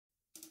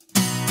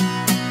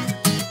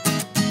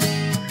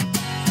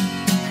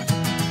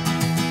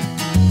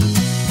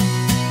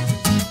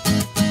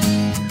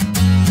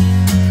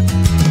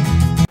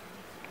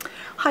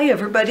Hi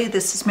everybody,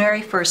 this is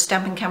Mary for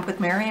Stampin' Camp with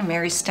Mary and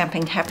Mary's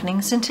Stamping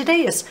Happenings, and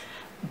today is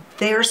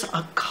There's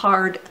a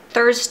Card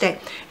Thursday,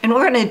 and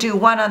we're going to do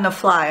one on the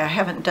fly. I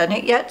haven't done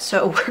it yet,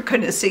 so we're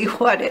going to see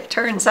what it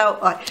turns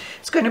out like.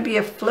 It's going to be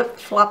a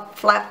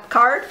flip-flop-flap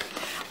card.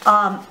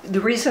 The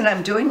reason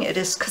I'm doing it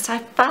is because I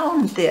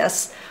found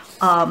this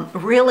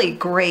really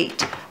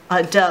great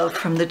dove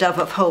from the Dove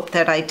of Hope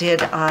that I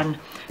did on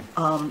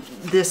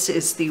this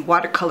is the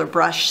watercolor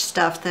brush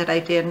stuff that I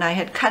did, and I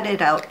had cut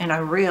it out and I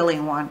really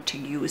want to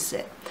use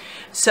it.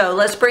 So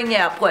let's bring you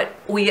up. What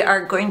we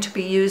are going to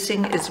be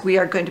using is we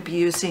are going to be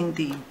using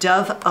the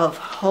Dove of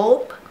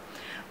Hope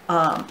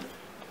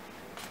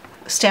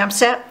stamp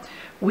set.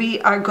 We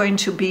are going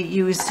to be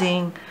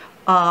using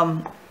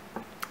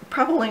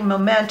probably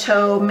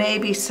Memento,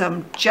 maybe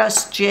some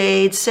Just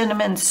Jade,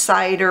 Cinnamon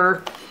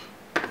Cider.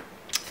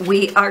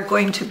 We are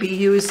going to be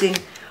using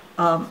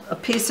a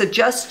piece of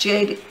Just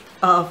Jade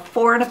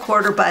 4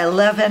 1/4 by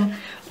 11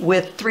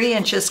 with 3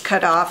 inches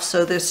cut off.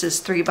 So this is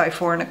 3 by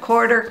 4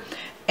 1/4,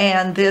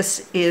 and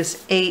this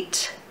is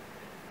 8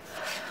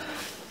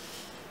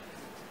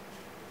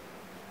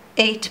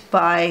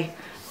 by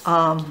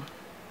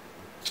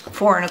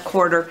 4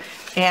 1/4,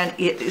 and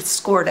it is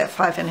scored at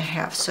 5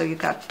 1/2. So you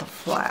got the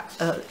flap,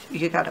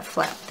 you got a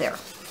flap there.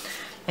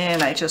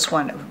 And I just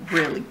want to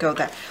really go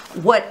that.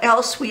 What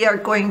else we are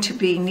going to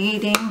be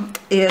needing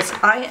is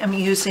I am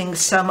using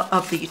some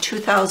of the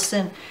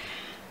 2000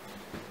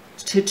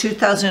 to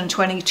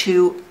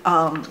 2022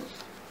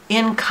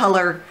 in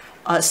color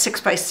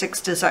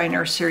 6x6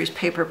 designer series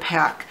paper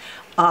pack.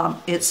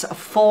 It's a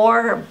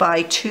 4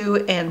 by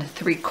 2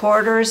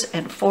 3/4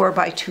 and 4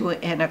 by 2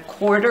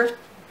 1/4.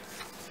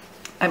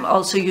 I'm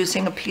also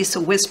using a piece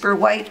of Whisper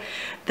White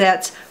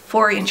that's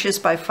 4 inches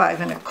by 5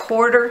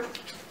 1/4.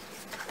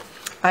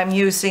 I'm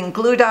using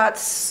glue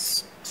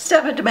dots,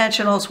 7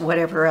 dimensionals,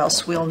 whatever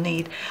else we'll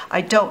need.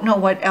 I don't know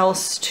what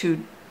else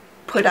to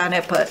put on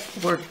it, but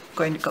we're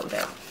going to go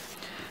there.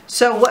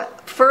 So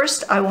what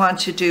first I want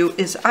to do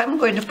is I'm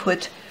going to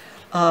put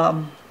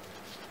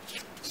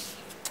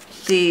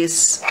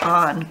these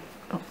on.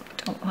 Oh, I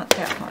don't want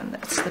that one,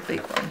 that's the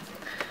big one.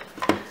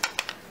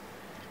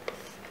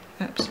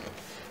 Oops.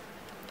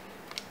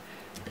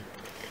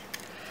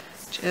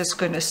 Just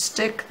going to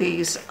stick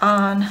these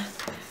on.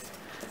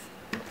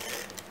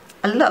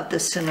 I love the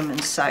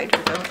cinnamon cider,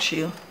 don't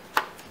you?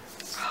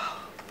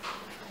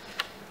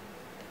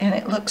 And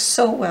it looks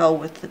so well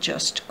with the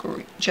Just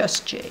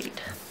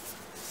Jade.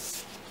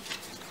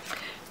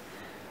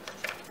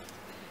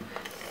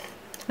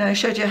 Now I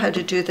showed you how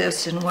to do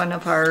this in one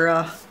of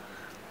our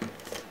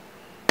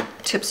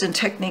Tips and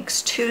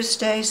Techniques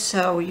Tuesday,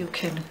 so you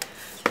can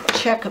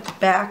check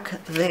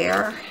back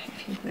there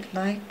if you would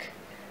like.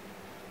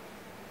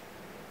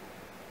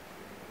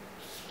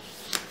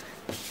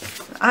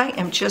 I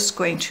am just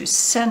going to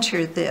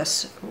center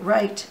this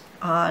right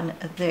on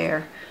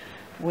there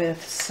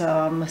with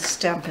some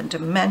Stampin'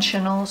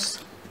 Dimensionals.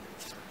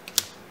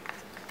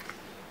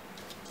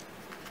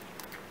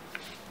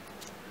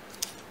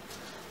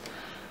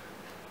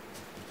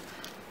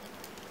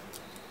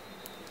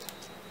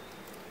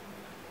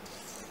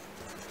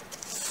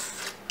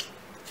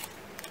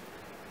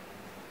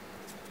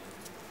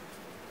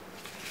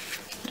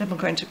 I'm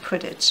going to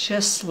put it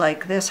just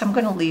like this. I'm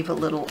going to leave a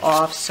little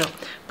off, so I'm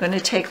going to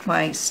take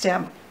my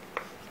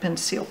Stampin'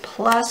 Seal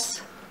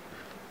Plus.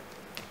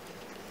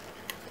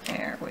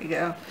 There we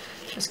go.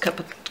 Just a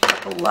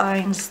couple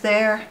lines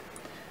there.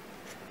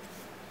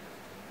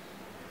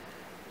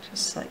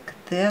 Just like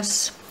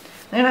this.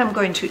 Then I'm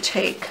going to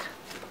take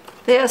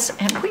this,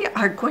 and we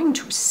are going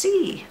to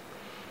see.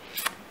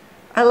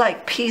 I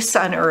like Peace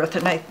on Earth,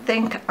 and I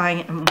think I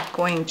am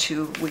going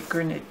to, we're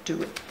going to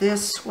do it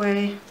this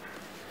way.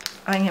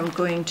 I am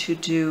going to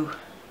do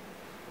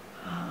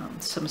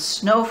some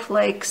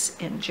snowflakes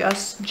in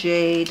Just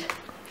Jade,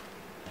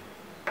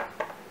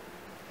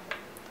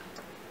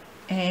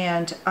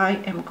 and I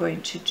am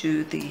going to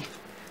do the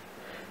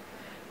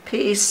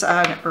Peace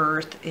on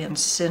Earth in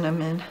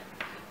Cinnamon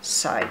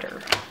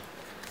Cider.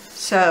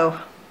 So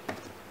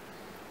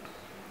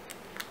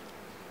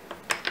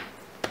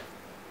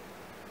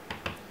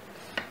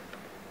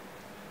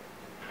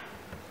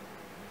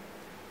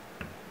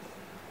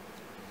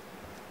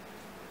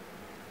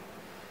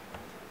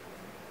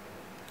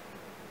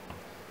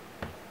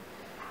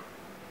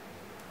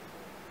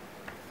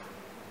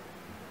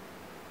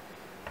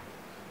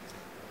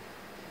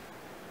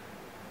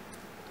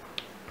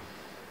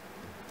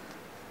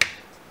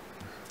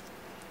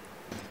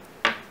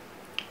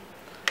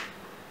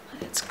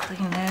let's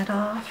clean that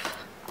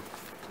off.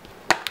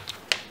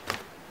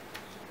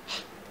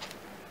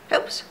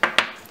 Oops.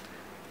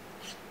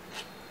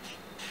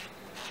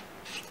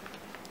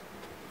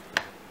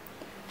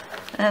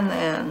 And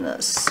then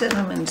the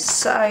Cinnamon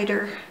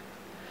Cider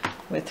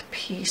with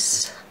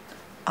Peace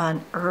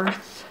on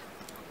Earth.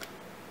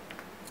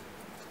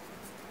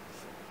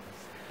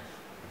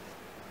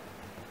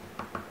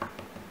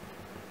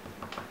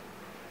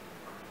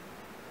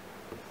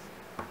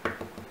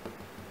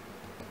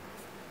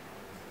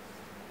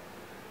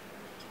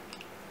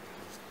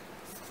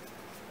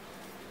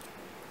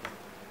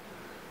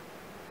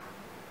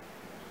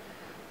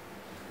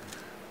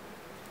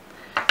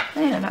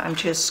 And I'm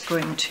just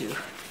going to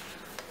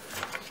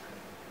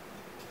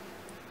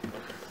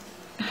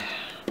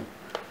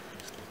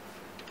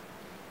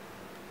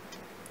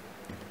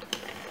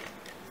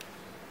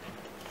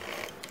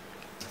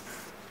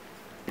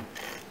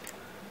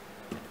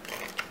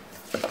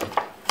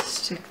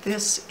stick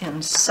this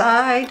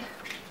inside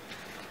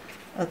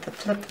of the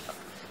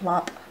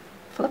flip-flop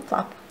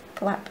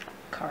flap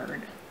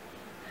card.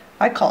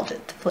 I called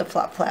it the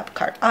flip-flop flap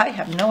card. I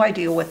have no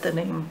idea what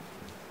the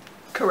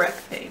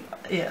correct name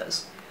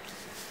is.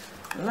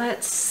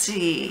 Let's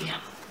see.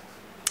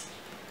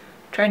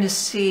 Trying to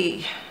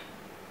see.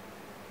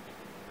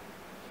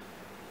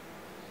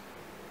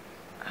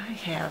 I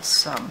have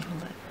some.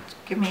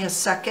 Give me a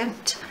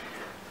second.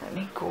 Let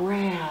me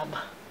grab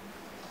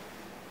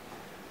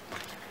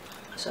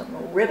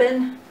some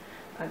ribbon.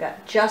 I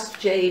got Just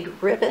Jade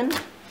ribbon.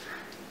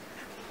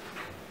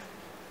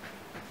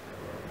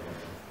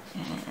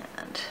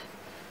 And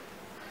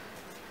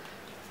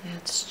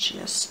let's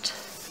just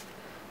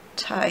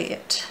tie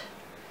it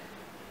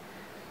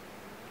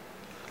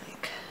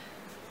like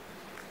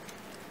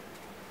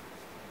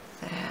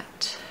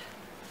that.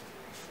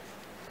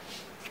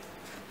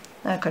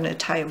 Not going to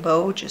tie a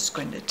bow, just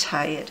going to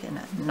tie it in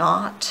a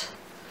knot.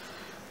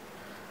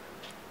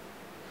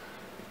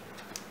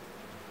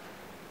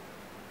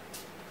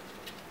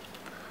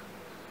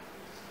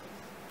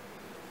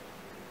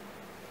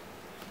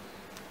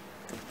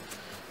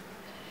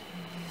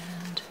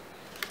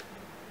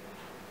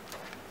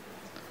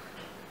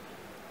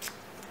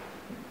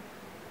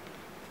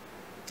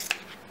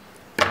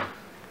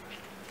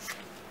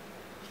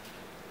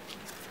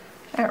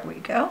 There we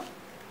go.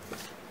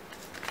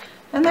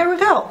 And there we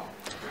go.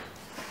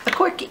 A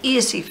quick,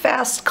 easy,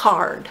 fast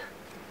card.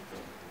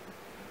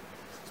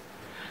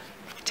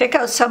 Take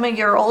out some of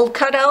your old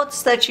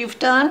cutouts that you've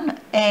done,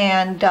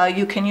 and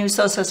you can use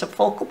those as a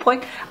focal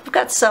point. I've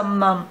got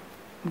some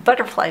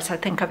butterflies I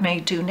think I may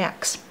do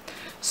next.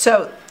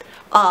 So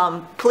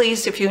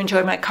please, if you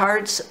enjoy my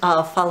cards,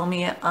 follow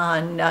me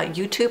on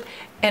YouTube,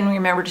 and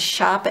remember to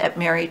shop at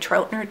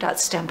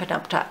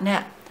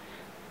marytroutner.stampinup.net.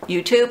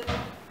 YouTube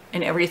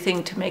and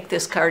everything to make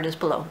this card is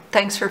below.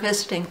 Thanks for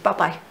visiting.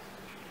 Bye-bye.